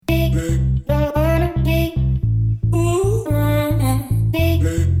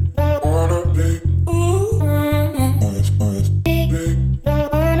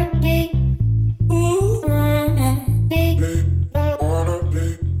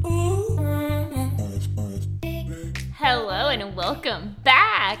Welcome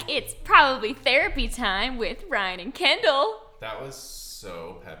back. It's probably therapy time with Ryan and Kendall. That was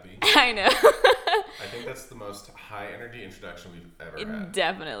so peppy. I know. I think that's the most high energy introduction we've ever It had.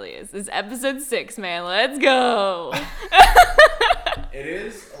 definitely is. This is episode 6, man. Let's go. It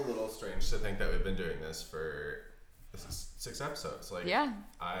is a little strange to think that we've been doing this for 6 episodes. Like, Yeah.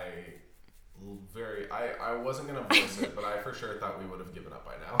 I wasn't going to voice it, but I for sure thought we would have given up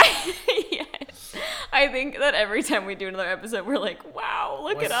by now. Yes. I think that every time we do another episode, we're like, wow,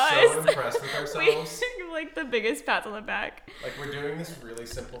 look at us. We're so impressed with ourselves. We like the biggest pats on the back. Like, we're doing this really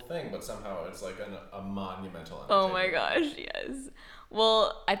simple thing, but somehow it's like a monumental Oh my undertaking. gosh, yes.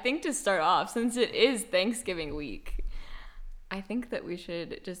 Well, I think to start off, since it is Thanksgiving week, I think that we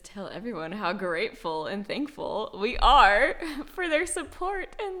should just tell everyone how grateful and thankful we are for their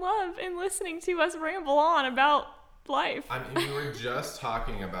support and love in listening to us ramble on about life. I mean, we were just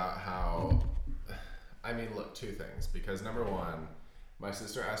talking about how, look, 2 things. Because number one, my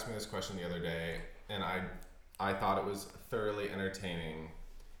sister asked me this question the other day, and I thought it was thoroughly entertaining.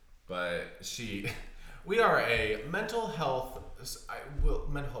 But we are a mental health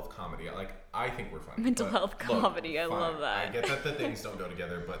comedy. Like, I think we're funny. Mental health comedy, I love that. I get that the things don't go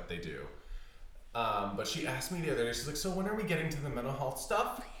together, but they do. But she asked me the other day, she's like, so when are we getting to the mental health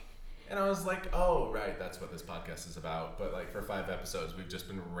stuff? And I was like, oh, right, that's what this podcast is about. But like for 5 episodes, we've just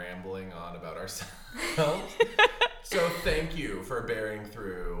been rambling on about ourselves. So thank you for bearing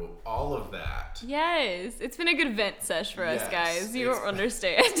through all of that. Yes, it's been a good vent sesh for us, Yes, guys. You don't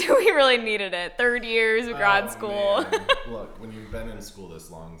understand. We really needed it. 3rd years of grad school. Man. Look, when you've been in school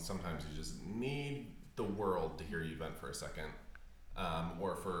this long, sometimes you just need the world to hear you vent for a second.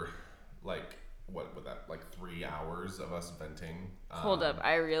 Or for like, what would that, like 3 hours of us venting. Hold up.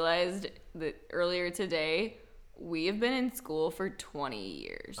 I realized that earlier today, we have been in school for 20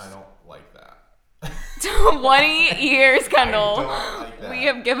 years. I don't like that. 20 years, Kendall. I don't like that. We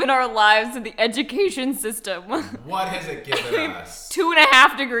have given our lives to the education system. What has it given us?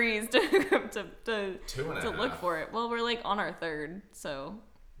 2.5 degrees to 2.5? look for it. Well, we're like on our 3rd, so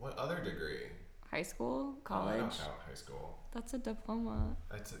What other degree? high school, Oh, I college. don't count high school. That's a diploma.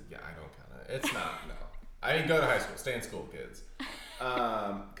 I don't count it. It's not, no. I mean, go to high school. Stay in school, kids.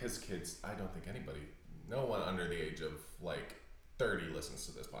 Because kids, I don't think no one under the age of like 30 listens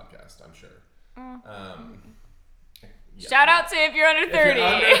to this podcast, I'm sure. Yeah. Shout out to if you're under 30. If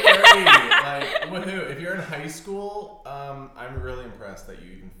you're under 30, like, woohoo. If you're in high school, I'm really impressed that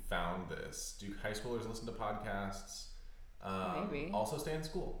you even found this. Do high schoolers listen to podcasts? Maybe. Also stay in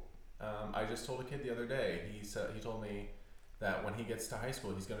school. I just told a kid the other day, he told me that when he gets to high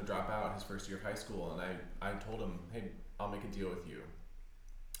school, he's going to drop out his first year of high school. And I told him, hey, I'll make a deal with you.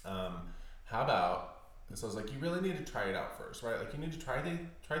 How about, so I was like, you really need to try it out first, right? Like, you need to try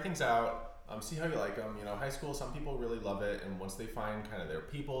things out. See how you like them. You know, high school, some people really love it, and once they find kind of their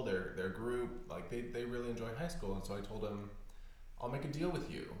people, their group, like they really enjoy high school. And so I told him, I'll make a deal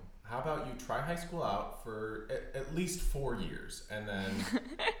with you. How about you try high school out for at least 4 years, and then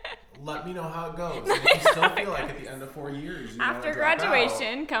let me know how it goes. And if you still feel like at the end of 4 years, you After wanna drop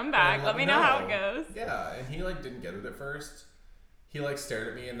graduation, out, come back. then Let me know how it goes. Yeah, and he like didn't get it at first. He like stared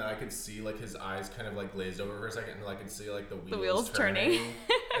at me, and then I could see like his eyes kind of like glazed over for a second, and I could see like the wheels turning.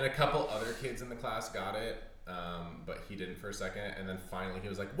 And a couple other kids in the class got it, but he didn't for a second. And then finally he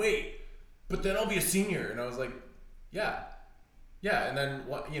was like, "Wait, but then I'll be a senior." And I was like, "Yeah." And then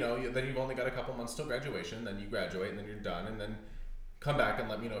what? Then you've only got a couple months till graduation. Then you graduate, and then you're done. And then come back and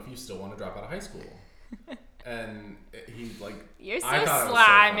let me know if you still want to drop out of high school. And he like, You're so I thought it was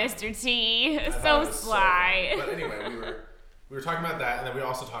sly, so funny. Mr. T. I thought So it was sly. funny. But anyway, we were talking about that, and then we were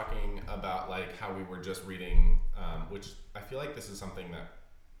also talking about like how we were just reading, which I feel like this is something that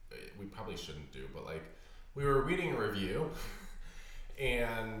we probably shouldn't do, but like we were reading a review,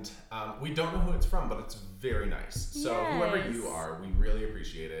 and we don't know who it's from, but it's very nice. So whoever you are, we really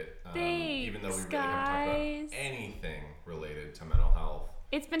appreciate it. Even though we really haven't talked about anything related to mental health.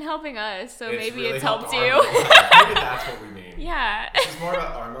 It's been helping us, so maybe really it's helped our you. mental health. Maybe that's what we mean. Yeah. This is more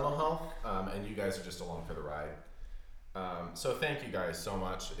about our mental health, and you guys are just along for the ride. So thank you guys so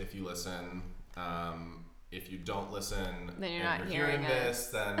much if you listen. If you don't listen, then you're and not you're hearing this,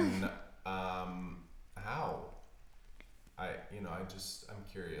 then how? I'm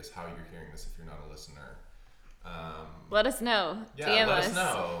curious how you're hearing this if you're not a listener. Let us know. Yeah, DM let us. us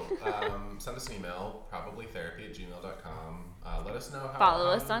know. Send us an email, probablytherapy@gmail.com. Let us know how Follow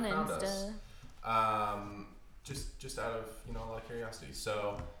how us you on found Insta. Us. Just out of a lot of curiosity.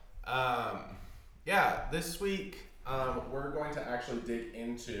 So, this week we're going to actually dig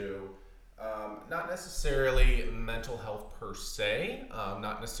into not necessarily mental health per se,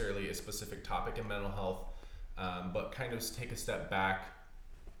 not necessarily a specific topic in mental health, but kind of take a step back.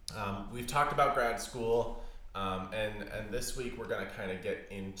 We've talked about grad school, and this week we're going to kind of get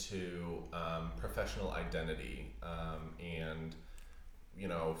into professional identity, and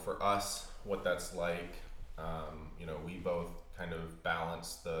for us, what that's like. We both kind of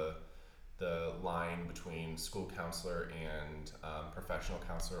balance the line between school counselor and professional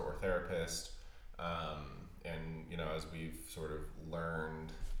counselor or therapist, and as we've sort of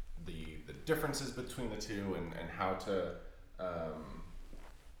learned the differences between the two and how to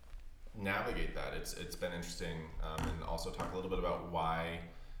navigate that, it's been interesting, and also talk a little bit about why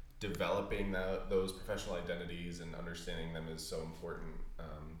developing those professional identities and understanding them is so important,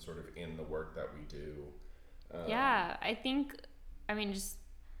 sort of in the work that we do. Yeah, I think, just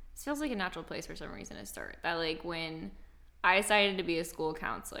it feels like a natural place for some reason to start. That like when I decided to be a school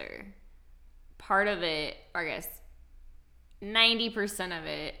counselor, part of it, or I guess 90% of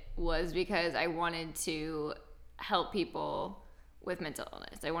it, was because I wanted to help people with mental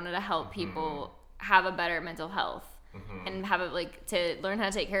illness. I wanted to help people have a better mental health, and have it like to learn how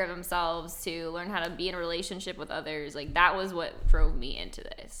to take care of themselves, to learn how to be in a relationship with others. Like that was what drove me into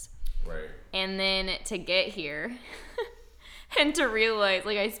this. Right. And then to get here and to realize,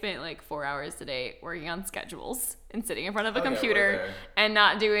 like, I spent like 4 hours today working on schedules and sitting in front of a computer and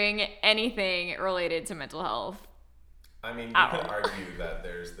not doing anything related to mental health. You could argue that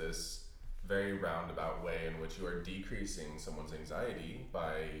there's this very roundabout way in which you are decreasing someone's anxiety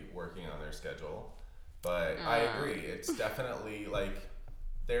by working on their schedule. But I agree. It's definitely like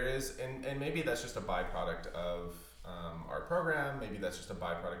there is, and maybe that's just a byproduct of our program. Maybe that's just a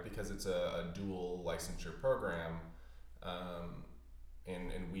byproduct because it's a dual licensure program,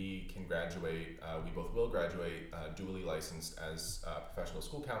 and we can graduate. We both will graduate dually licensed as professional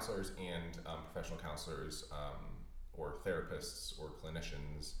school counselors and professional counselors, or therapists or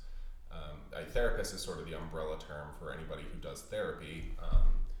clinicians. A therapist is sort of the umbrella term for anybody who does therapy.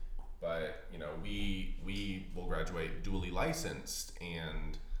 But we will graduate dually licensed,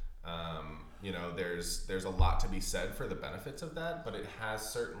 and there's a lot to be said for the benefits of that, but it has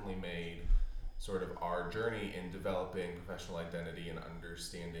certainly made sort of our journey in developing professional identity and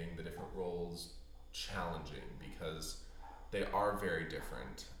understanding the different roles challenging, because they are very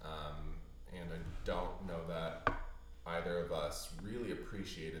different, and I don't know that either of us really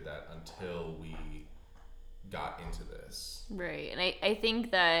appreciated that until we got into this. Right. And I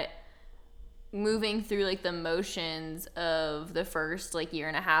think that moving through like the motions of the first like year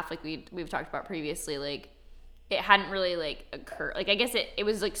and a half, like we've talked about previously, like it hadn't really like occurred. Like I guess it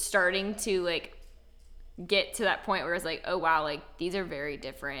was like starting to like get to that point where it's like, oh wow, like these are very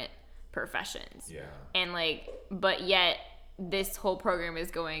different professions. Yeah. And like, but yet this whole program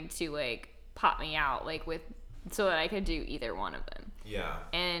is going to like pop me out like with, so that I could do either one of them. Yeah.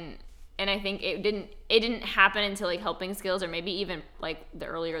 And I think it didn't happen until like Helping Skills, or maybe even like the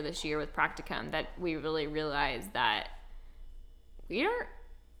earlier this year with Practicum, that we really realized that we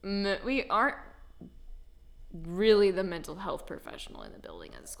aren't really the mental health professional in the building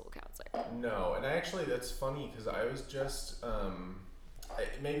as a school counselor. No, and actually that's funny because I was just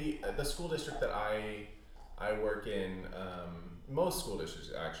maybe the school district that I work in, most school districts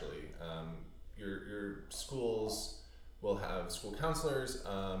actually, your schools will have school counselors,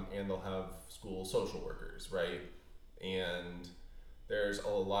 and they'll have school social workers, right? And there's a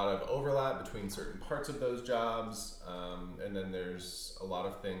lot of overlap between certain parts of those jobs, and then there's a lot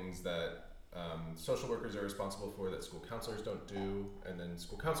of things that social workers are responsible for that school counselors don't do, and then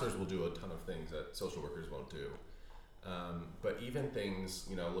school counselors will do a ton of things that social workers won't do. But even things,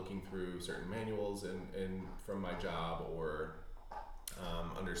 looking through certain manuals and from my job, or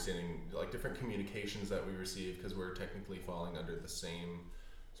understanding like different communications that we receive, because we're technically falling under the same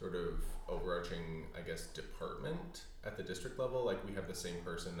sort of overarching, I guess, department at the district level. Like we have the same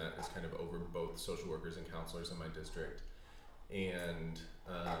person that is kind of over both social workers and counselors in my district. And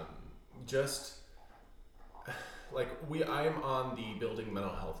just like I am on the building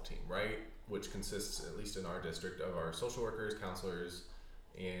mental health team, right? Which consists, at least in our district, of our social workers, counselors,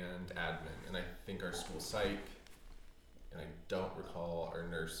 and admin. And I think our school psych, and I don't recall, our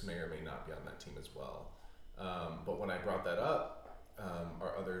nurse may or may not be on that team as well. But when I brought that up,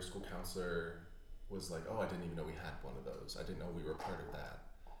 our other school counselor was like, oh, I didn't even know we had one of those. I didn't know we were part of that.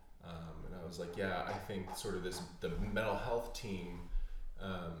 And I was like, yeah, I think sort of the mental health team,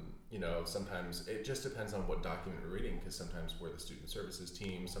 sometimes it just depends on what document we're reading, because sometimes we're the student services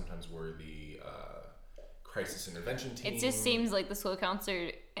team, sometimes we're the crisis intervention team. It just seems like the school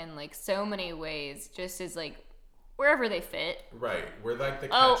counselor in like so many ways just is like wherever they fit. Right. We're like the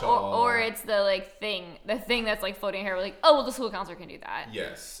catch-all. Or it's the thing that's like floating here. We're like, oh, well, the school counselor can do that.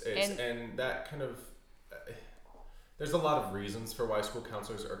 Yes. And that kind of, there's a lot of reasons for why school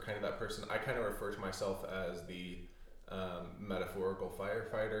counselors are kind of that person. I kind of refer to myself as the metaphorical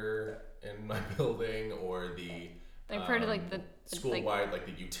firefighter in my building, or the I've heard of like the school-wide, like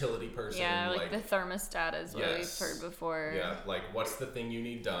the utility person. Yeah, like the thermostat is what we've heard before. Yeah, like what's the thing you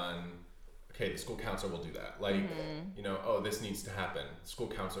need done? Okay, the school counselor will do that. Like, you know, oh, this needs to happen. School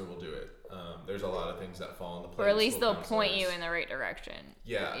counselor will do it. There's a lot of things that fall on the plate. Or at least they'll point you in the right direction.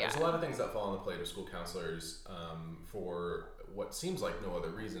 Yeah, there's a lot of things that fall on the plate of school counselors for what seems like no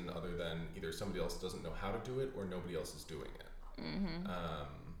other reason other than either somebody else doesn't know how to do it, or nobody else is doing it.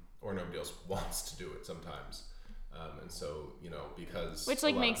 Or nobody else wants to do it sometimes. And so, you know, because which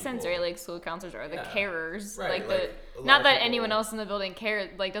like makes sense, right? Like school counselors are the carers, right? Like not that anyone else in the building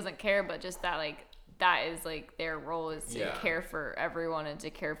doesn't care, but just that like that is like their role is to care for everyone and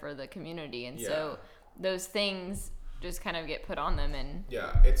to care for the community, and so those things just kind of get put on them. And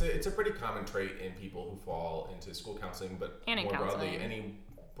it's a pretty common trait in people who fall into school counseling, but and more counseling.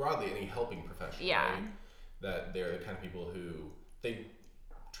 broadly any helping profession, right? That they're the kind of people who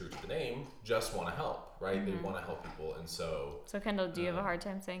true to the name, just want to help, right? They want to help people, and so... So, Kendall, do you have a hard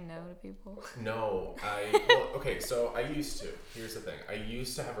time saying no to people? No, okay, so I used to. Here's the thing. I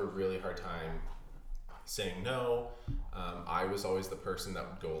used to have a really hard time saying no. I was always the person that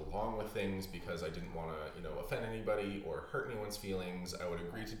would go along with things because I didn't want to, offend anybody or hurt anyone's feelings. I would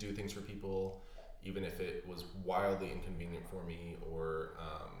agree to do things for people, even if it was wildly inconvenient for me, or,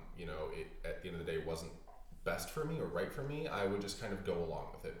 it, at the end of the day, wasn't best for me or right for me. I would just kind of go along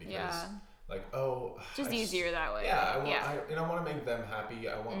with it because just easier that way. I want to make them happy.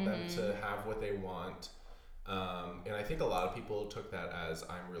 I want them to have what they want. And I think a lot of people took that as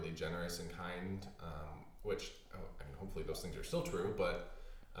I'm really generous and kind, which hopefully those things are still true, but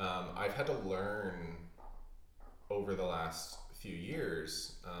I've had to learn over the last few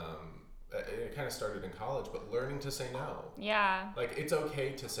years, it kind of started in college, but learning to say no. Yeah. Like, it's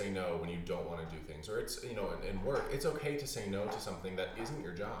okay to say no when you don't want to do things, or it's, in work, it's okay to say no to something that isn't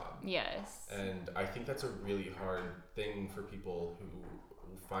your job. Yes. And I think that's a really hard thing for people who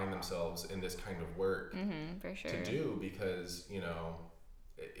find themselves in this kind of work for sure. to do, because,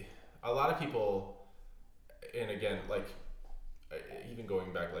 a lot of people, and again, like, even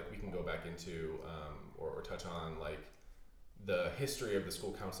going back, like, we can go back into, or touch on, like, the history of the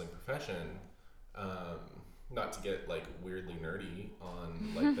school counseling profession, not to get like weirdly nerdy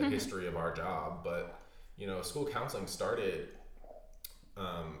on like the history of our job, but school counseling started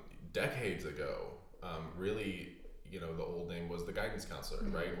decades ago. Really, the old name was the guidance counselor,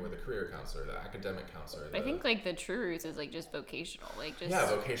 right, or the career counselor, the academic counselor. I think like the true roots is like just vocational, like just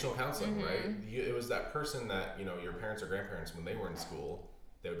vocational counseling, right? It was that person that your parents or grandparents, when they were in school,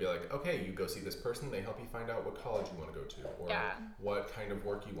 they would be like, okay, you go see this person, they help you find out what college you want to go to, or what kind of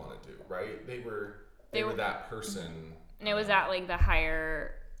work you want to do, right? They were that person. And it was at like the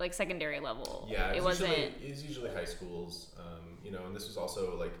higher, like secondary level. Yeah, it was usually high schools, and this was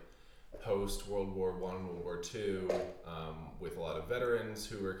also like post World War I, World War II, with a lot of veterans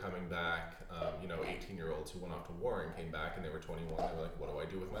who were coming back, 18-year-olds who went off to war and came back, and they were 21, they were like, what do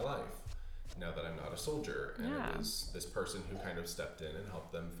I do with my life now that I'm not a soldier? And it was this person who kind of stepped in and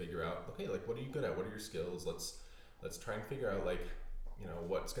helped them figure out, okay, like, what are you good at? What are your skills? Let's try and figure out, like,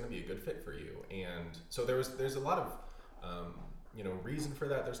 what's going to be a good fit for you. And so there's a lot of, reason for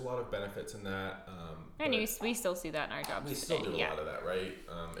that. There's a lot of benefits in that. And we still see that in our jobs. We still do a lot of that, right?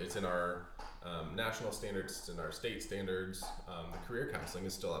 It's in our national standards, it's in our state standards. The career counseling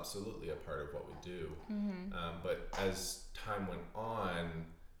is still absolutely a part of what we do. But as time went on,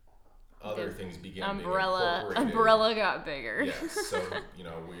 other things began being incorporated. Umbrella got bigger. Yes, so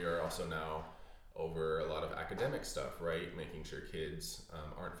we are also now over a lot of academic stuff, right? Making sure kids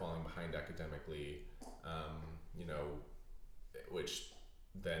aren't falling behind academically, which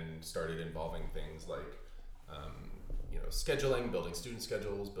then started involving things like scheduling, building student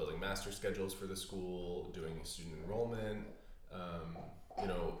schedules, building master schedules for the school, doing student enrollment.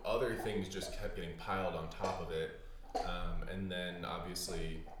 Other things just kept getting piled on top of it, and then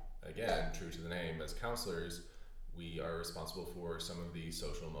obviously, again, true to the name, as counselors, we are responsible for some of the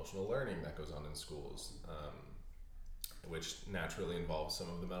social emotional learning that goes on in schools, which naturally involves some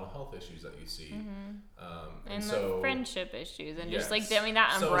of the mental health issues that you see. And so, the friendship issues, and just like,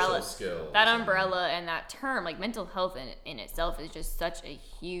 that umbrella, umbrella and that term, like mental health in itself is just such a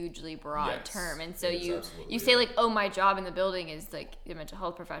hugely broad term. And so you say like, oh, my job in the building is like a mental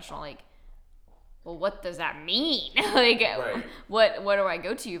health professional, like, well, what does that mean? Like, what do I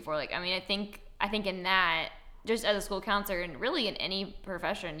go to you for? Like, I think in that, just as a school counselor and really in any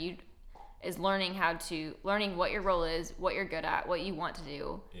profession, is learning what your role is, what you're good at, what you want to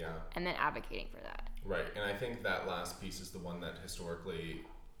do, and then advocating for that. Right, and I think that last piece is the one that historically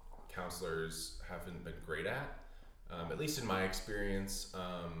counselors haven't been great at least in my experience.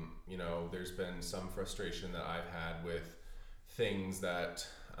 You know, there's been some frustration that I've had with things that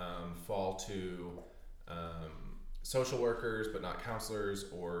fall to social workers but not counselors,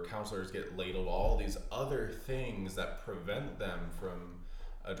 or counselors get labeled all these other things that prevent them from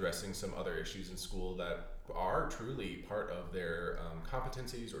addressing some other issues in school that are truly part of their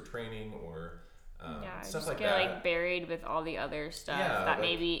competencies or training or stuff just like get that. like buried with all the other stuff Yeah, that like,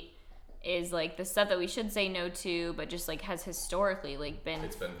 maybe is like the stuff that we should say no to, but just like has historically like been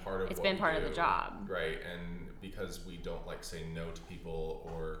it's been part of it's what been we part do, of the job, right? And because we don't like saying no to people,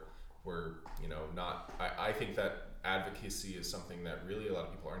 or we're, you know, not, I think that advocacy is something that really a lot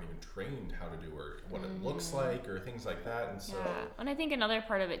of people aren't even trained how to do, or what it looks like, or things like that. And so and I think another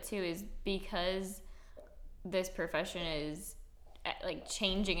part of it too is because this profession is like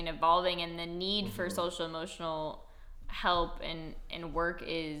changing and evolving, and the need for social emotional help and work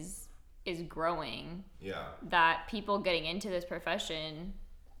is growing, yeah, that people getting into this profession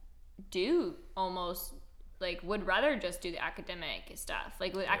do almost like would rather just do the academic stuff,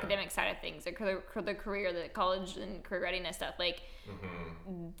 like the academic side of things, like the career, the college and career readiness stuff, like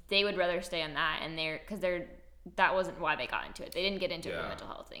they would rather stay on that, and that wasn't why they got into it. They didn't get into it for the mental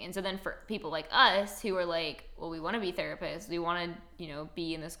health thing. And so then for people like us who are like, well, we want to be therapists, we want to, you know,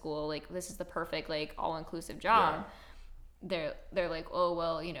 be in the school, like this is the perfect like all-inclusive job, they're like, oh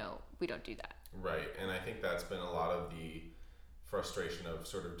well, you know, we don't do that. Right. And I think that's been a lot of the frustration of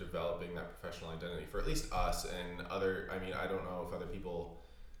sort of developing that professional identity for at least us and other, I mean, I don't know if other people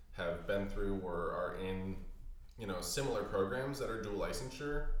have been through or are in, you know, similar programs that are dual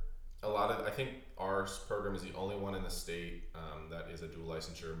licensure. I think our program is the only one in the state that is a dual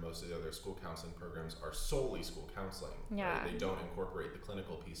licensure. Most of the other school counseling programs are solely school counseling. Yeah. Right? They don't incorporate the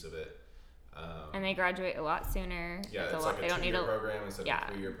clinical piece of it. And they graduate a lot sooner. Yeah, it's like a 2-year program instead of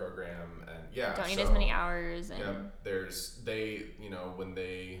a 3-year program, and don't need as many hours. And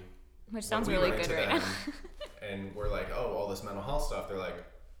which sounds really good right now. And we're like, oh, all this mental health stuff. They're like,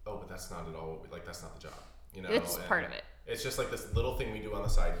 oh, but that's not at all. Like that's not the job. You know, it's part of it. It's just like this little thing we do on the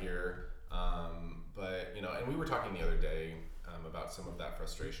side here. But you know, and we were talking the other day about some of that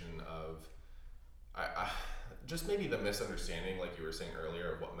frustration of, I just maybe the misunderstanding, like you were saying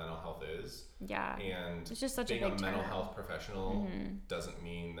earlier, of what mental health is. Yeah. And it's just such being a big mental term. health professional doesn't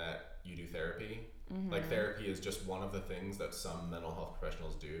mean that you do therapy. Like therapy is just one of the things that some mental health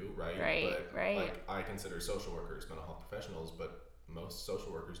professionals do, right? Right. Like I consider social workers mental health professionals, but most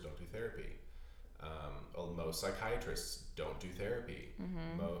social workers don't do therapy. Most psychiatrists don't do therapy.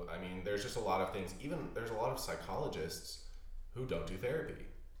 I mean, there's just a lot of things. Even there's a lot of psychologists who don't do therapy.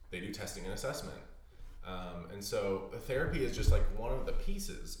 They do testing and assessment. And so therapy is just like one of the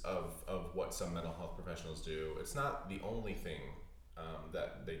pieces of what some mental health professionals do. It's not the only thing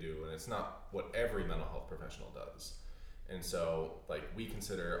that they do, and it's not what every mental health professional does. And so like I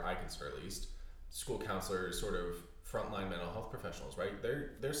consider at least school counselors sort of frontline mental health professionals, right?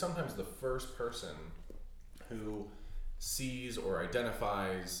 They're sometimes the first person who sees or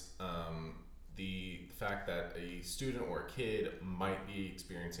identifies the fact that a student or a kid might be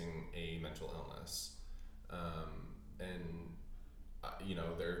experiencing a mental illness. You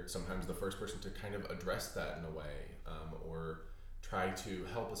know, they're sometimes the first person to kind of address that in a way, or try to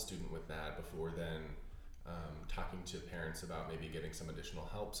help a student with that before then talking to parents about maybe getting some additional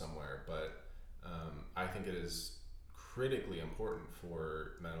help somewhere. But I think it is critically important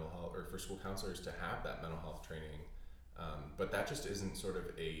for mental health, or for school counselors to have that mental health training. But that just isn't sort of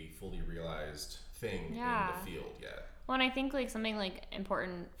a fully realized thing in the field yet. Well, and I think like something like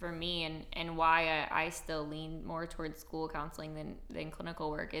important for me and why I still lean more towards school counseling than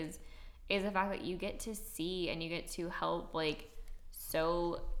clinical work is the fact that you get to see and you get to help like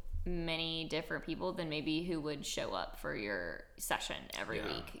so many different people than maybe who would show up for your session every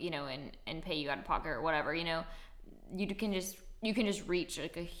week, you know, and pay you out of pocket or whatever, you know. You can just reach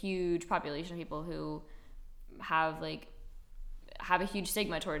like a huge population of people who have a huge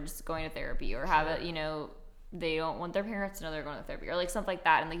stigma towards going to therapy, or have it, you know, they don't want their parents to know they're going to therapy, or like stuff like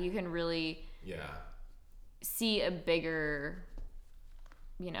that. And like you can really see a bigger,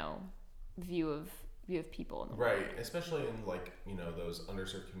 you know, view of people in the world. Right, especially in like, you know, those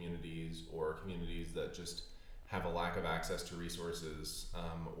underserved communities or communities that just have a lack of access to resources,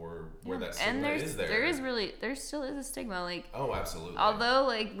 or where that stigma is there. There still is a stigma, like, oh, absolutely. Although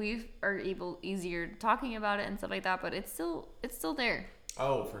like we are easier talking about it and stuff like that, but it's still there.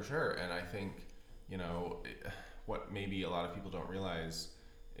 Oh, for sure. And I think, you know, what maybe a lot of people don't realize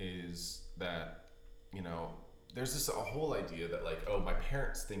is that, you know, there's this a whole idea that like, oh, my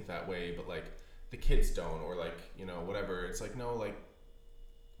parents think that way, but like the kids don't, or like, you know, whatever. It's like, no, like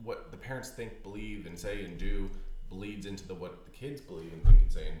what the parents think, believe, and say and do bleeds into what the kids believe and think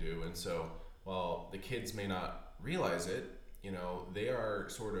and say and do. And so while the kids may not realize it, you know, they are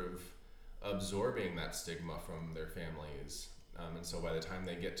sort of absorbing that stigma from their families. And so by the time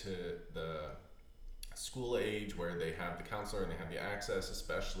they get to the school age where they have the counselor and they have the access,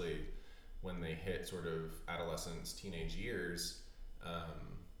 especially when they hit sort of adolescence, teenage years,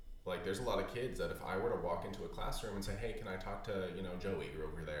 like there's a lot of kids that if I were to walk into a classroom and say, hey, can I talk to, you know, Joey, you're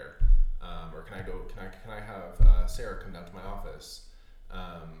over there, or can I have Sarah come down to my office?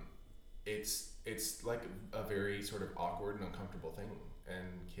 It's like a very sort of awkward and uncomfortable thing, and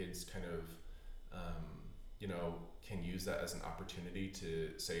kids kind of you know, can use that as an opportunity to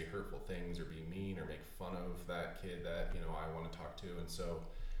say hurtful things or be mean or make fun of that kid that, you know, I want to talk to. And so,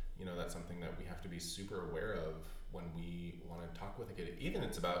 you know, that's something that we have to be super aware of when we want to talk with a kid. Even if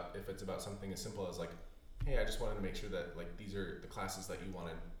it's about something as simple as like, hey, I just wanted to make sure that like these are the classes that you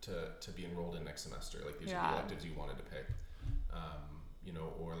wanted to be enrolled in next semester. Like these are the electives you wanted to pick. You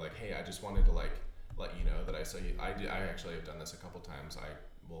know, or like, hey, I just wanted to like let you know that I saw you. I actually have done this a couple times. I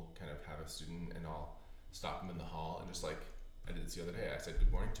will kind of have a student and I'll stop him in the hall and just like, I did this the other day, I said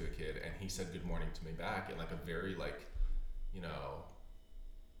good morning to a kid and he said good morning to me back in like a very like, you know,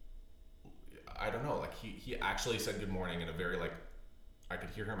 I don't know, like he actually said good morning in a very like, I could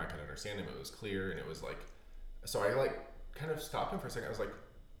hear him, I could understand him, it was clear, and it was like, so I like kind of stopped him for a second. I was like,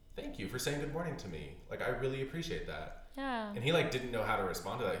 thank you for saying good morning to me, like I really appreciate that. Yeah. And he like didn't know how to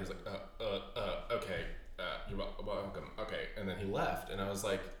respond to that. He was like okay, you're welcome, okay, and then he left, and I was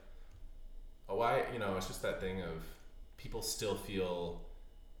like, why, you know, it's just that thing of people still feel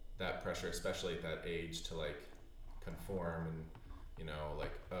that pressure, especially at that age, to like conform and, you know,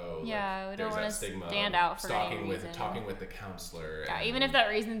 like, oh, yeah, like, we don't want to stigma stand out for talking any with reason. talking with the counselor. Yeah, and, even if that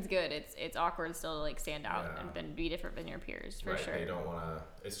reason's good, it's awkward still to like stand out Yeah. and then be different than your peers, for right, sure. They don't want to.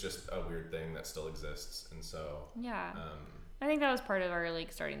 It's just a weird thing that still exists, and so yeah. I think that was part of our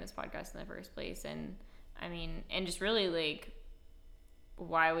like starting this podcast in the first place, and I mean, and just really like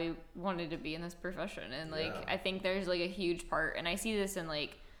why we wanted to be in this profession. And like I think there's like a huge part, and I see this in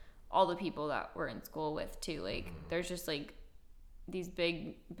like all the people that we're in school with too, like there's just like these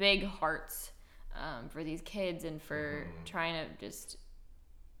big hearts for these kids and for trying to just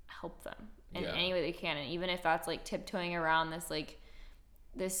help them in any way they can. And even if that's like tiptoeing around this like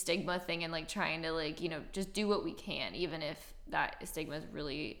this stigma thing and like trying to like, you know, just do what we can, even if that stigma is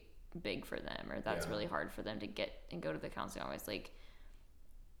really big for them or that's really hard for them to get and go to the counseling office. Like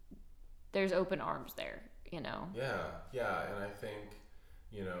there's open arms there, you know? Yeah. And I think,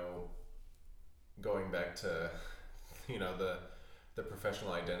 you know, going back to, you know, the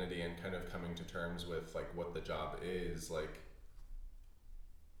professional identity and kind of coming to terms with like what the job is, like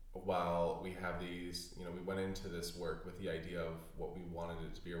while we have these, you know, we went into this work with the idea of what we wanted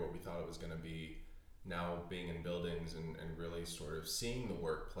it to be or what we thought it was going to be, now being in buildings and really sort of seeing the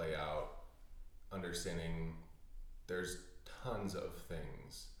work play out, understanding there's tons of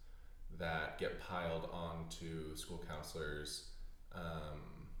things that get piled onto school counselors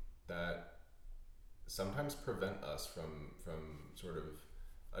that sometimes prevent us from sort of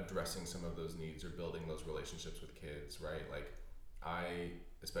addressing some of those needs or building those relationships with kids, right? Like I,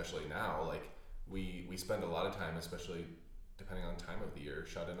 especially now, like we spend a lot of time, especially depending on time of the year,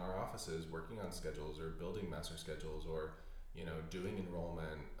 shut in our offices working on schedules or building master schedules or, you know, doing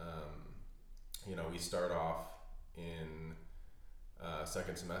enrollment. You know, we start off in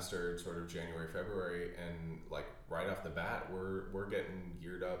second semester, sort of January, February, and like right off the bat, we're getting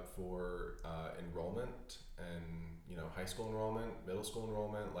geared up for enrollment and, you know, high school enrollment, middle school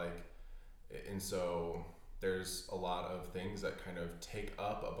enrollment, like, and so there's a lot of things that kind of take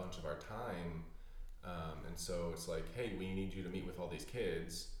up a bunch of our time, and so it's like, hey, we need you to meet with all these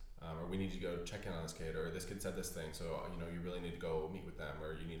kids, or we need you to go check in on this kid, or this kid said this thing, so, you know, you really need to go meet with them,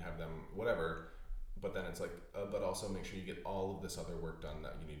 or you need to have them, whatever. But then it's like, but also make sure you get all of this other work done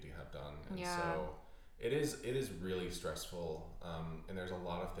that you need to have done. And so it is really stressful. And there's a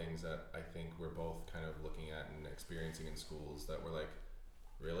lot of things that I think we're both kind of looking at and experiencing in schools that we're like,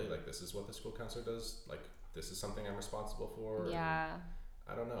 really? Like, this is what the school counselor does? Like, this is something I'm responsible for? Yeah. And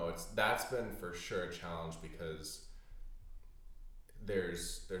I don't know. That's been for sure a challenge because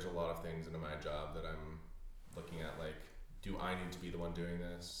there's a lot of things in my job that I'm looking at, like, do I need to be the one doing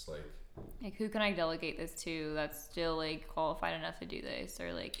this? Like, who can I delegate this to that's still like qualified enough to do this,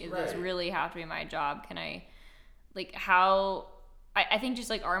 or like, is this really have to be my job? Can I, like, how I think just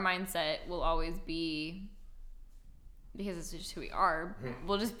like our mindset will always be, because it's just who we are,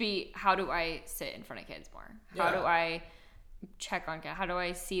 will just be, how do I sit in front of kids more? How do I check on kids? How do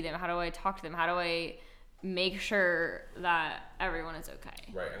I see them? How do I talk to them? How do I make sure that everyone is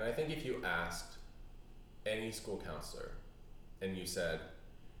okay? Right, and I think if you asked any school counselor and you said,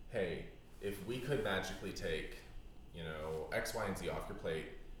 hey, if we could magically take, you know, X, Y, and Z off your plate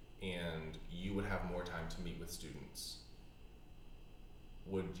and you would have more time to meet with students,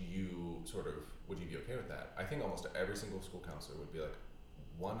 would you be okay with that? I think almost every single school counselor would be like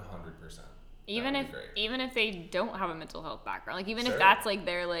 100%. Even if they don't have a mental health background, like even Sure. if that's like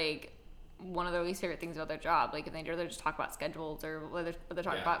their like one of their least favorite things about their job, like if they'd rather just talk about schedules or whether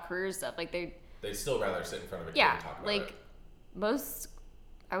talk Yeah. about career stuff, like they'd still rather sit in front of a kid yeah, and talk about like it. most,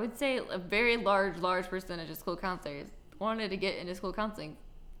 I would say a very large percentage of school counselors wanted to get into school counseling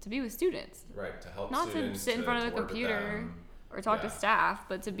to be with students, Right, to help not to students, sit in front of a to work with computer them. or talk Yeah. to staff,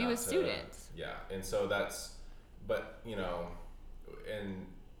 but to be Not with to- students. Yeah, and so but you know, and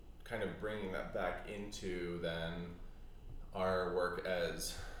kind of bringing that back into then our work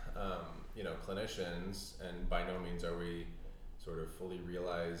as, you know, clinicians, and by no means are we sort of fully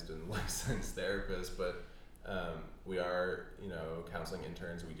realized and licensed therapists, but we are, you know, counseling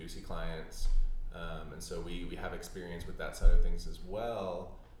interns, we do see clients, and so we have experience with that side of things as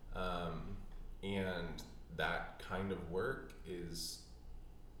well, and that kind of work is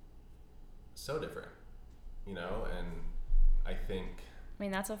so different, you know, and I think I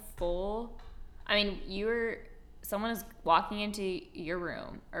mean, that's someone is walking into your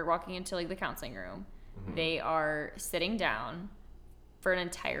room or walking into like the counseling room. Mhm. They are sitting down for an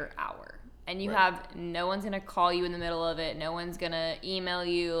entire hour. And you Right. have no one's going to call you in the middle of it. No one's going to email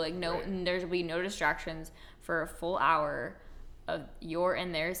you. Like Right. there's will be no distractions for a full hour of your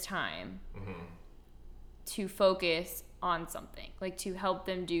and theirs time Mhm. to focus on something, like to help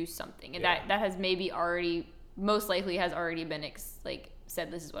them do something. And Yeah. that has maybe already, most likely has already been said,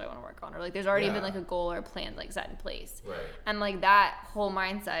 this is what I want to work on, or like there's already Yeah. been like a goal or a plan like set in place. Right. And like that whole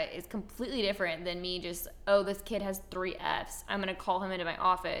mindset is completely different than me just, oh, this kid has 3 Fs, I'm gonna call him into my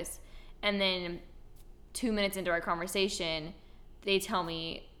office, and then 2 minutes into our conversation they tell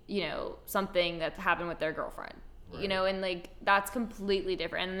me, you know, something that happened with their girlfriend. Right. You know, and like that's completely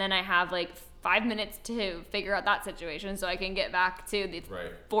different. And then I have like 5 minutes to figure out that situation so I can get back to the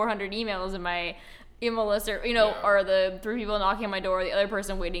Right. 400 emails in my email list, or you know, Yeah. or the 3 people knocking on my door, the other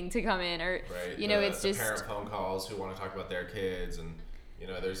person waiting to come in, or Right. you know, the, it's the just parent phone calls who want to talk about their kids, and you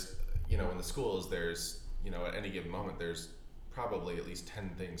know, there's, you know, in the schools, there's, you know, at any given moment, there's probably at least 10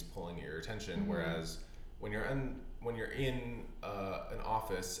 things pulling at your attention. Mm-hmm. Whereas when you're in an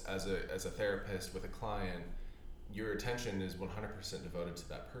office as a therapist with a client, your attention is 100% devoted to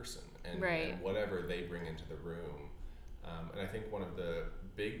that person and, Right. and whatever they bring into the room. And I think one of the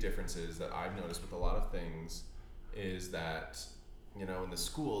big differences that I've noticed with a lot of things is that, you know, in the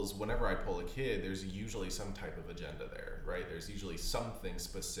schools, whenever I pull a kid, there's usually some type of agenda there, right? There's usually something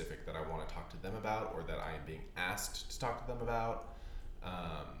specific that I want to talk to them about, or that I am being asked to talk to them about.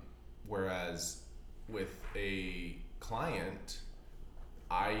 Whereas with a client,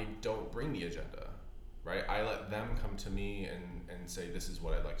 I don't bring the agenda, right? I let them come to me and say, this is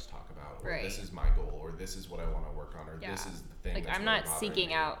what I'd like to talk about, or Right. this is my goal, or this is what I want to work on, or Yeah. this is the thing like that's I'm really not bothering seeking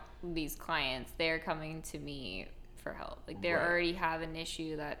me. out these clients. They're coming to me for help. Like they Right. already have an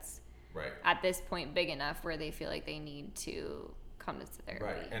issue that's Right. at this point big enough where they feel like they need to come to therapy.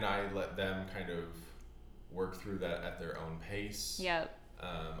 Right, and I let them kind of work through that at their own pace. Yep.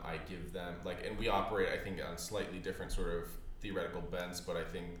 I give them, like, and we operate, I think, on slightly different sort of theoretical bents, but I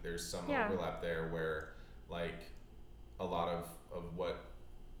think there's some Yeah. overlap there where, like, a lot of what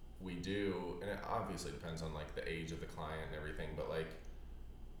we do, and it obviously depends on, like, the age of the client and everything, but, like,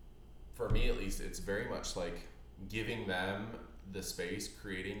 for me at least, it's very much like giving them the space,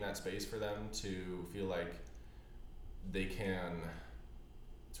 creating that space for them to feel like they can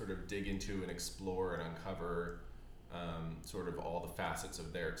sort of dig into and explore and uncover sort of all the facets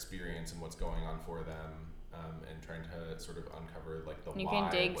of their experience and what's going on for them, and trying to sort of uncover like the You why,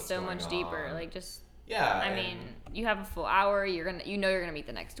 can dig what's so going much deeper. on. Like just Yeah, I and- mean, you have a full hour, you're gonna meet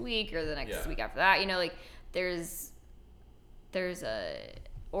the next week or the next Yeah. week after that. You know, like there's a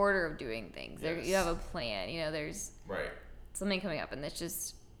order of doing things. There, you Yes. have a plan. You know, there's right, something coming up, and it's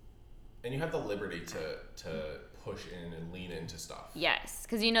just and you have the liberty to push in and lean into stuff. yes,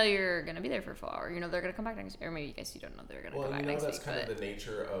 because you know you're gonna be there for a full hour. You know they're gonna come back next, or maybe you guess you don't know they're gonna Well, come you back know next that's week. kind But of the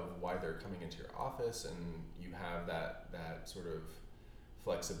nature of why they're coming into your office, and you have that sort of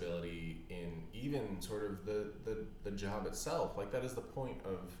flexibility in even sort of the job itself. Like that is the point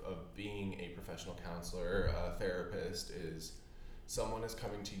of being a professional counselor, a therapist, is someone is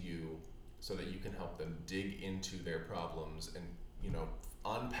coming to you so that you can help them dig into their problems and, you know,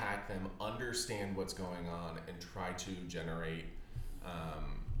 unpack them, understand what's going on, and try to generate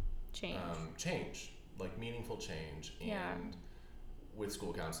change, like meaningful change. Yeah. And with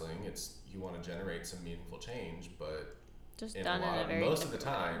school counseling, it's you want to generate some meaningful change, but just done in a very most of the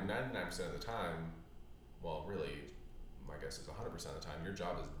time, 99% of the time, well, really, my guess is 100% of the time, your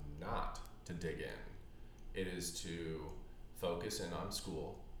job is not to dig in. It is to focus in on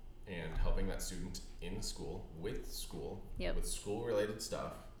school and helping that student in school, with school-related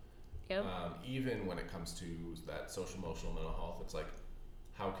stuff. Yep. Even when it comes to that social, emotional, mental health, it's like,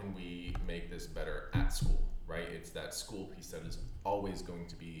 how can we make this better at school, right? It's that school piece that is always going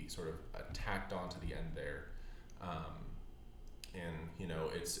to be sort of tacked onto the end there. And, you know,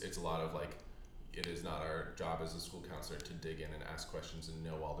 it's a lot of like, it is not our job as a school counselor to dig in and ask questions and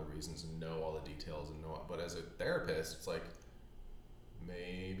know all the reasons and know all the details and know, but as a therapist, it's like,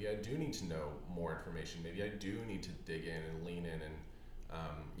 maybe I do need to know more information. Maybe I do need to dig in and lean in and,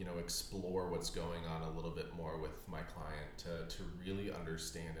 you know, explore what's going on a little bit more with my client to really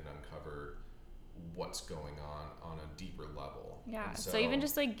understand and uncover what's going on a deeper level. Yeah. So even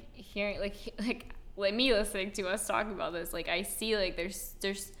just like hearing, like me listening to us talking about this, like I see like there's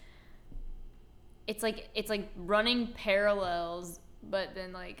it's like running parallels, but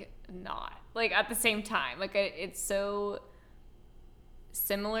then like not like at the same time. Like it's so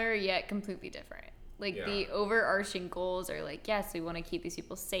similar yet completely different. Like the overarching goals are like, yes, we want to keep these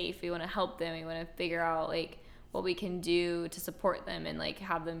people safe. We want to help them. We want to figure out like what we can do to support them and like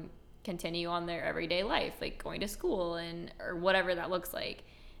have them continue on their everyday life, like going to school and or whatever that looks like.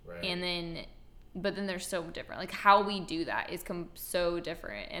 Right. And then, but then they're so different. Like how we do that is so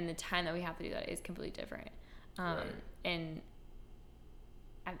different, and the time that we have to do that is completely different. Right. And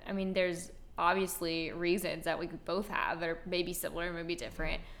I mean, there's obviously reasons that we both have that are maybe similar, maybe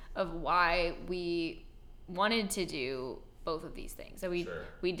different, of why we wanted to do both of these things. So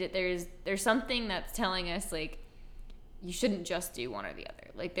we did. There's something that's telling us like you shouldn't just do one or the other.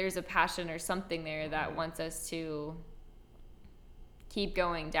 Like there's a passion or something there that wants us to keep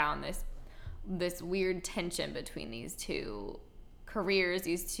going down this weird tension between these two careers,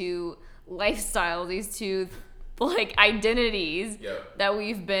 these two lifestyles, these two like identities that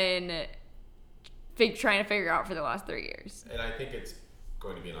we've been trying to figure out for the last 3 years. And I think it's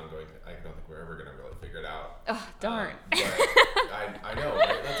going to be an ongoing thing. I don't think we're ever going to really figure it out. Oh, darn. But I know,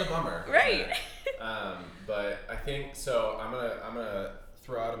 right? That's a bummer. Right. But I think, so I'm gonna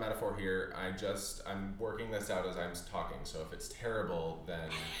throw out a metaphor here. I'm working this out as I'm talking. So if it's terrible, then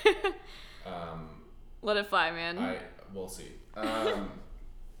let it fly, man. We'll see.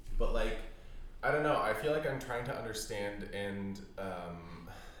 But like, I don't know. I feel like I'm trying to understand and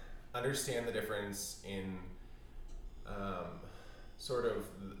understand the difference in sort of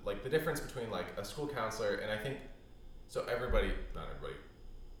like the difference between like a school counselor and I think so not everybody,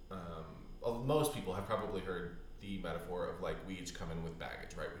 most people have probably heard the metaphor of like we each come in with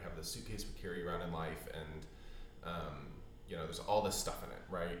baggage, right? We have the suitcase we carry around in life and you know, there's all this stuff in it,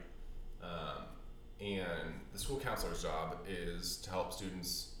 right? And the school counselor's job is to help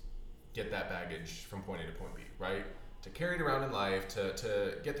students get that baggage from point A to point B, right? To carry it around in life,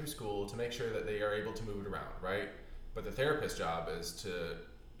 to get through school, to make sure that they are able to move it around, right? But the therapist's job is to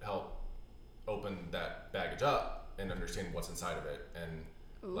help open that baggage up and understand what's inside of it and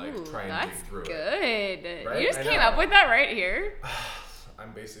like try and dig through it. That's good. Right? You just came up with that right here.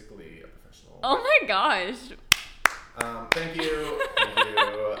 I'm basically a professional. Oh my gosh. Thank you. Thank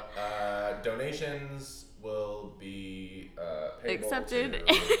you. Donations will be accepted.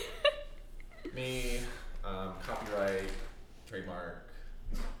 To me, copyright, trademark,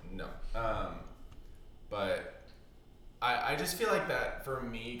 no. But I just feel like that for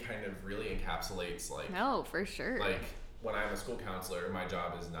me kind of really encapsulates like no, for sure. Like when I'm a school counselor, my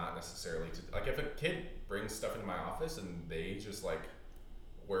job is not necessarily to like if a kid brings stuff into my office and they just like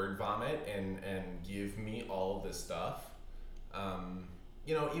word vomit and give me all of this stuff.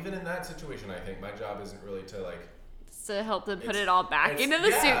 You know, even in that situation, I think my job isn't really to like to help them put it all back into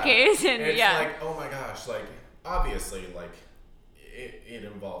the suitcase and it's like, oh my gosh, like obviously like it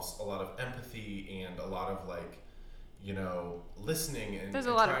involves a lot of empathy and a lot of like, you know, listening and there's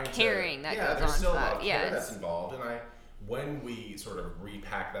a lot of caring that goes on. There's still a lot of care that's involved. And when we sort of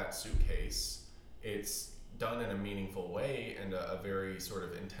repack that suitcase, it's done in a meaningful way and a very sort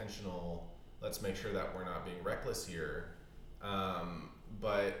of intentional, let's make sure that we're not being reckless here.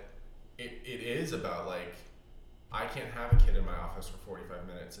 But it is about like, I can't have a kid in my office for 45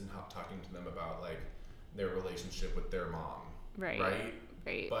 minutes and talking to them about like their relationship with their mom. Right.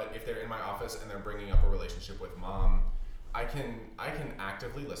 But if they're in my office and they're bringing up a relationship with mom, I can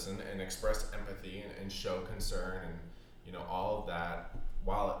actively listen and express empathy and show concern and, you know, all of that.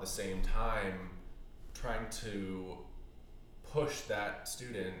 while at the same time trying to push that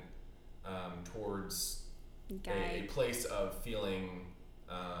student towards a place of feeling,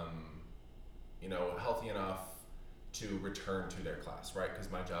 healthy enough to return to their class, right? Because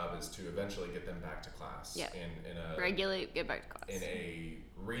my job is to eventually get them back to class in a regulate, get back to class in a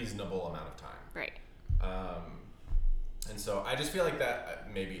reasonable amount of time, right? And so I just feel like that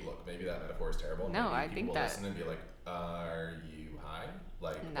maybe that metaphor is terrible. No, maybe I people think will that listen and be like, "Are you high?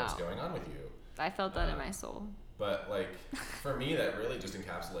 Like, what's going on with you?" I felt that in my soul. But like for me, that really just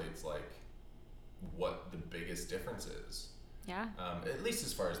encapsulates like what the biggest difference is. Yeah. At least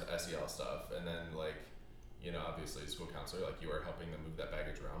as far as the SEL stuff, and then like, obviously school counselor, like you are helping them move that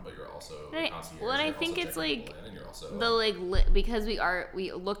baggage around, but you're also the concierge. Well, and I think it's like and you're also because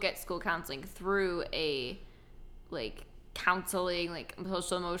we look at school counseling through a like counseling, like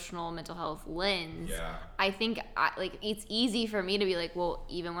social emotional mental health lens. Yeah. I think like it's easy for me to be like, well,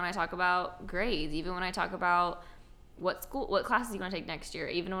 even when I talk about grades, even when I talk about what classes you want to take next year,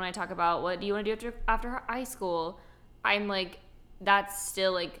 even when I talk about what do you want to do after high school, I'm like, that's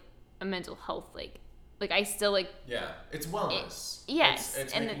still like a mental health like I still like it's wellness. Yes,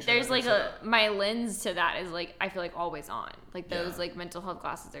 it's and there's like my lens to that is like I feel like always on, like those like mental health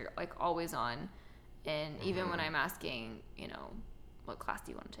classes are like always on, and even when I'm asking, what class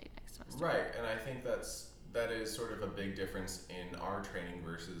do you want to take next semester? Right, and I think that is sort of a big difference in our training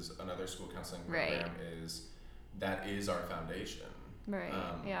versus another school counseling program. That is our foundation. Right.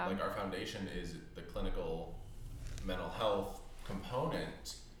 Like our foundation is the clinical mental health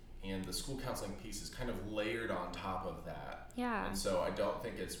component, and the school counseling piece is kind of layered on top of that. Yeah. And so I don't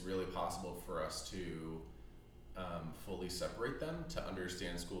think it's really possible for us to fully separate them to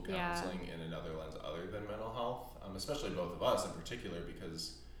understand school counseling in another lens other than mental health, especially both of us in particular,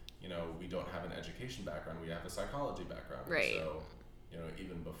 because we don't have an education background, we have a psychology background. Right. So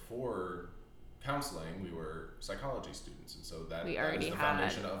even before counseling, we were psychology students, and so that is the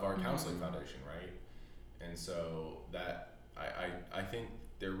foundation of our counseling foundation, right? And so that I think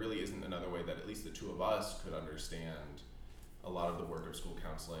there really isn't another way that at least the two of us could understand a lot of the work of school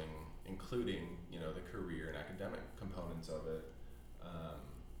counseling, including the career and academic components of it.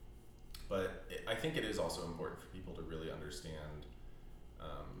 But I think it is also important for people to really understand,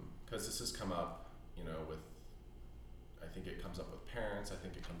 because this has come up, with, I think it comes up with parents, I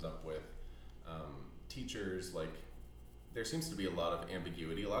think it comes up with teachers. Like there seems to be a lot of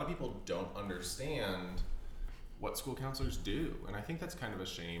ambiguity. A lot of people don't understand what school counselors do, and I think that's kind of a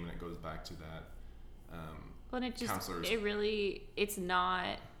shame, and it goes back to that. Well, and counselors. It's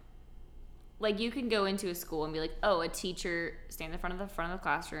not like you can go into a school and be like, oh, a teacher stands in front of the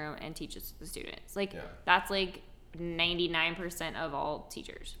classroom and teaches the students. Like that's like 99% of all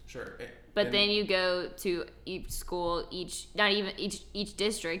teachers. Sure. But then you go to each school, each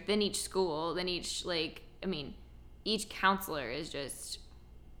district, then each school, then each each counselor is just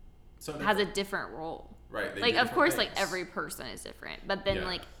has a different role. Right. Like of course, like every person is different, but then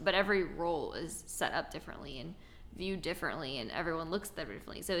but every role is set up differently and viewed differently, and everyone looks at them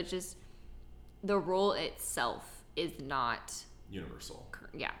differently. So it's just the role itself is not universal.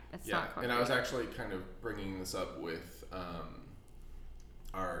 It's not. And I was actually kind of bringing this up with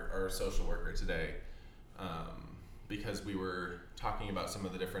our social worker today, because we were talking about some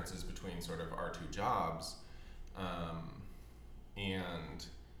of the differences between sort of our two jobs, and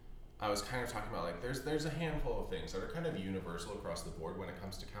I was kind of talking about like there's a handful of things that are kind of universal across the board when it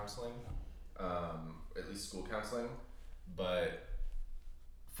comes to counseling, at least school counseling, but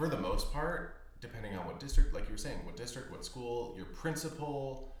for the most part, depending on what district, like you were saying, what school, your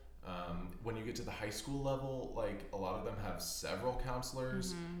principal, when you get to the high school level, like a lot of them have several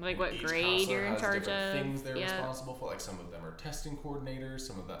counselors. Mm-hmm. Like what grade you're in charge of. Things they're responsible for. Like some of them are testing coordinators.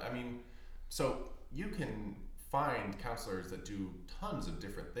 Some of them, so you can find counselors that do tons of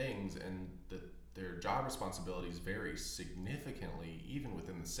different things, and their job responsibilities vary significantly, even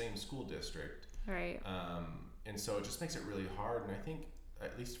within the same school district. Right. And so it just makes it really hard. And I think,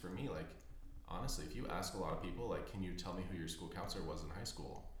 at least for me, like honestly, if you ask a lot of people, like, can you tell me who your school counselor was in high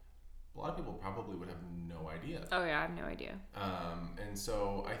school? A lot of people probably would have no idea. Oh yeah, I have no idea. And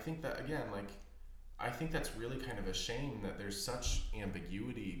so I think that, again, like, I think that's really kind of a shame that there's such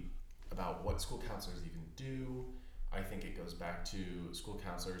ambiguity about what school counselors even do. I think it goes back to school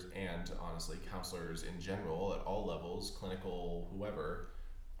counselors and, honestly, counselors in general at all levels, clinical, whoever,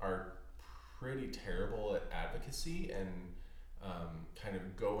 are pretty terrible at advocacy and kind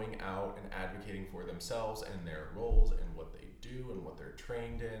of going out and advocating for themselves and their roles and what they do and what they're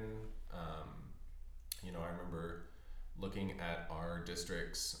trained in. I remember looking at our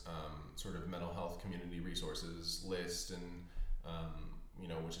district's sort of mental health community resources list, and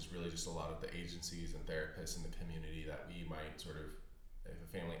which is really just a lot of the agencies and therapists in the community that we might sort of, if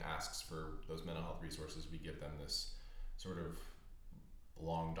a family asks for those mental health resources, we give them this sort of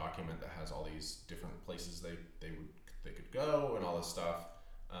long document that has all these different places they could go and all this stuff.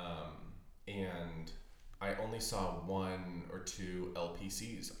 And I only saw 1 or 2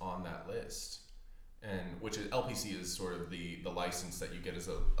 LPCs on that list. And which is LPC is sort of the license that you get as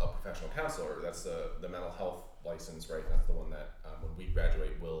a professional counselor. That's the mental health license, right? That's the one that when we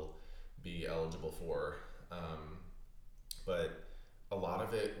graduate we'll be eligible for. But a lot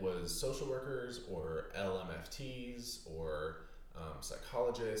of it was social workers or LMFTs or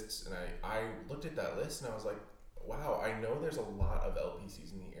psychologists. And I looked at that list and I was like, wow, I know there's a lot of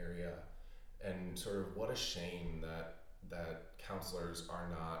LPCs in the area, and sort of what a shame that counselors are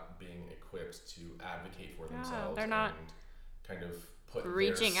not being equipped to advocate for themselves. They're not and kind of put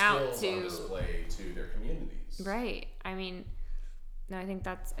reaching their out skills to on display to their communities. Right. I mean, no, I think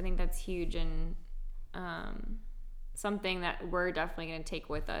that's huge, and something that we're definitely going to take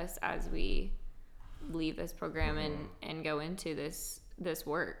with us as we leave this program and go into this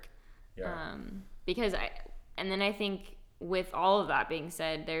work. Yeah. Because I think with all of that being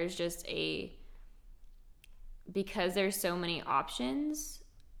said, there's just because there's so many options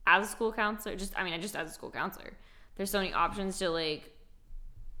as a school counselor, just as a school counselor, there's so many options to like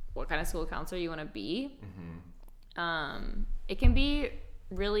what kind of school counselor you want to be. It can be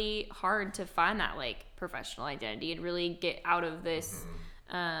really hard to find that like professional identity and really get out of this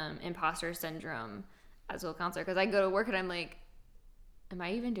imposter syndrome as a school counselor. Because I go to work and I'm like, am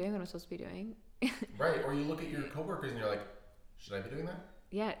I even doing what I'm supposed to be doing? Right. Or you look at your coworkers and you're like, should I be doing that?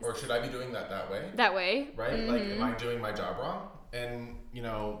 Yes. Or should I be doing that way? That way. Right? Like, am I doing my job wrong? And,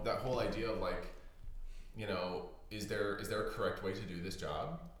 that whole idea of like, is there a correct way to do this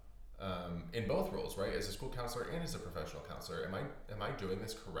job? In both roles, right? As a school counselor and as a professional counselor, am I doing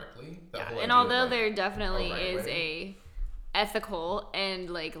this correctly? And although there definitely is a ethical and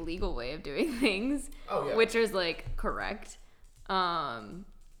like legal way of doing things, which is like correct,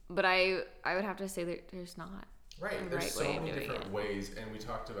 but I would have to say that there's not. Right. There's so many different ways, and we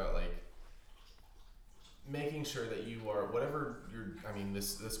talked about like making sure that you are whatever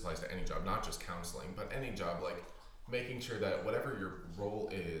this applies to any job, not just counseling, but any job, like making sure that whatever your role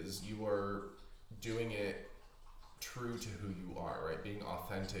is, you are doing it true to who you are, right? Being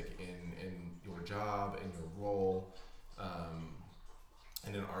authentic in your job, in your role,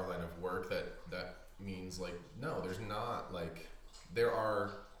 and in our line of work, that means like, no, there's not like, there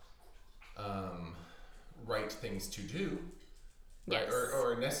are right things to do, right? Yes.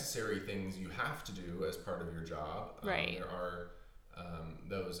 Or necessary things you have to do as part of your job. Right. There are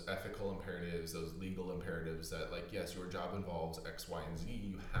those ethical imperatives, those legal imperatives that like, yes, your job involves X, Y, and Z.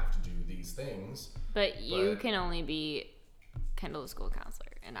 You have to do these things. But you can only be Kendall, the school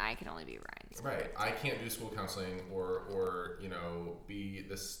counselor, and I can only be Ryan, the school counselor. I can't do school counseling or be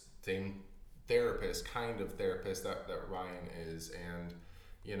the same kind of therapist that Ryan is. And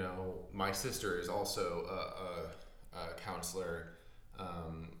my sister is also a counselor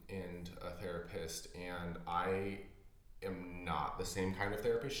and a therapist, and I am not the same kind of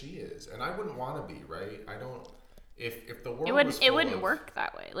therapist she is, and I wouldn't want to be, right? I don't. If the world it wouldn't work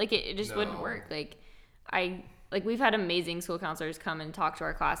that way. Like it just wouldn't work. Like we've had amazing school counselors come and talk to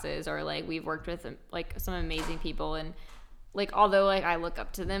our classes, or like we've worked with like some amazing people, and like although like I look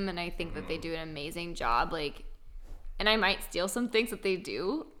up to them and I think that they do an amazing job, like. And I might steal some things that they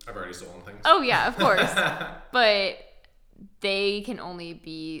do. I've already stolen things. Oh, yeah, of course. But they can only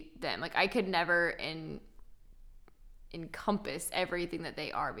be them. Like, I could never encompass everything that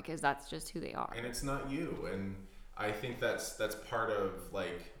they are, because that's just who they are. And it's not you. And I think that's part of,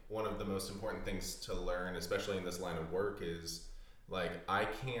 like, one of the most important things to learn, especially in this line of work, is, like, I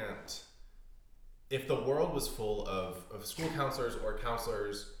can't... If the world was full of school counselors or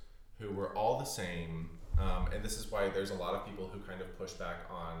counselors who were all the same... and this is why there's a lot of people who kind of push back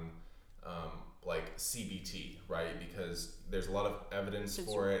on like CBT, right? Because there's a lot of evidence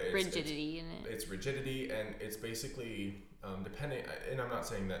for it. Rigidity in it. It's rigidity, and it's basically depending. And I'm not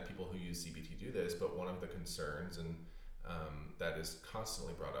saying that people who use CBT do this, but one of the concerns and that is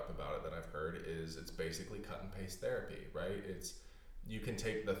constantly brought up about it that I've heard is it's basically cut and paste therapy, right? It's you can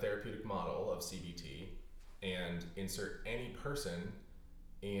take the therapeutic model of CBT and insert any person.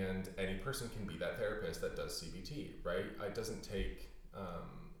 And any person can be that therapist that does CBT, right? It doesn't take,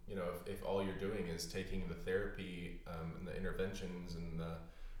 if all you're doing is taking the therapy and the interventions and the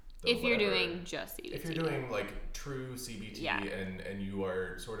if you're doing just CBT. If you're doing like true CBT and you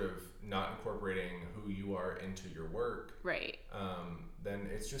are sort of not incorporating who you are into your work, right? Then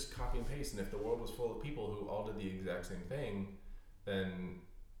it's just copy and paste. And if the world was full of people who all did the exact same thing, then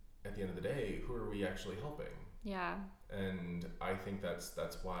at the end of the day, who are we actually helping? Yeah. And I think that's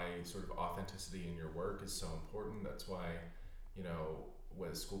why sort of authenticity in your work is so important. That's why, you know,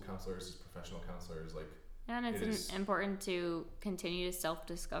 with school counselors, as professional counselors, like, and it's important to continue to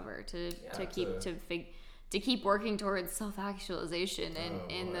self-discover, to keep working towards self-actualization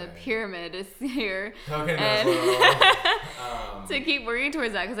in the pyramid here. Okay, and to keep working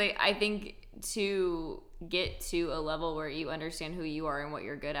towards that, because I think to get to a level where you understand who you are and what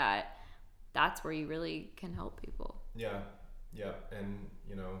you're good at, that's where you really can help people. Yeah, and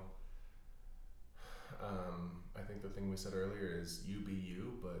you know, I think the thing we said earlier is you be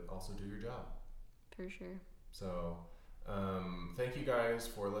you, but also do your job. For sure. So, thank you guys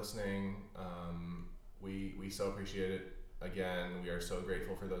for listening. We so appreciate it. Again, we are so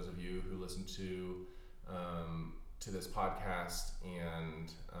grateful for those of you who listen to this podcast,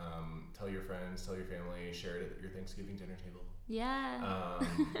 and tell your friends, tell your family, share it at your Thanksgiving dinner table. Yeah.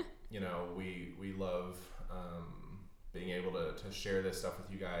 You know, we love being able to share this stuff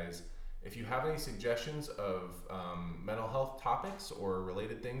with you guys. If you have any suggestions of mental health topics or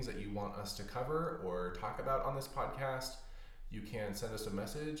related things that you want us to cover or talk about on this podcast, you can send us a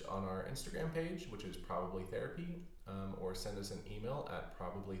message on our Instagram page, which is Probably Therapy, or send us an email at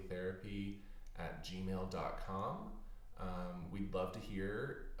probablytherapy@gmail.com. We'd love to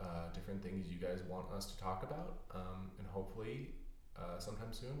hear different things you guys want us to talk about, and hopefully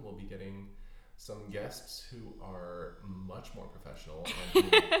sometime soon we'll be getting some guests who are much more professional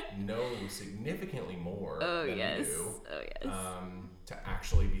and who know significantly more than we do, to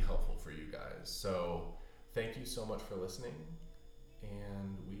actually be helpful for you guys. So thank you so much for listening,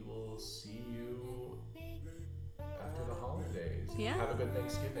 and we will see you after the holidays. Yeah. Have a good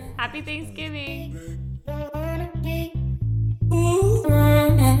Thanksgiving. Happy Thanksgiving.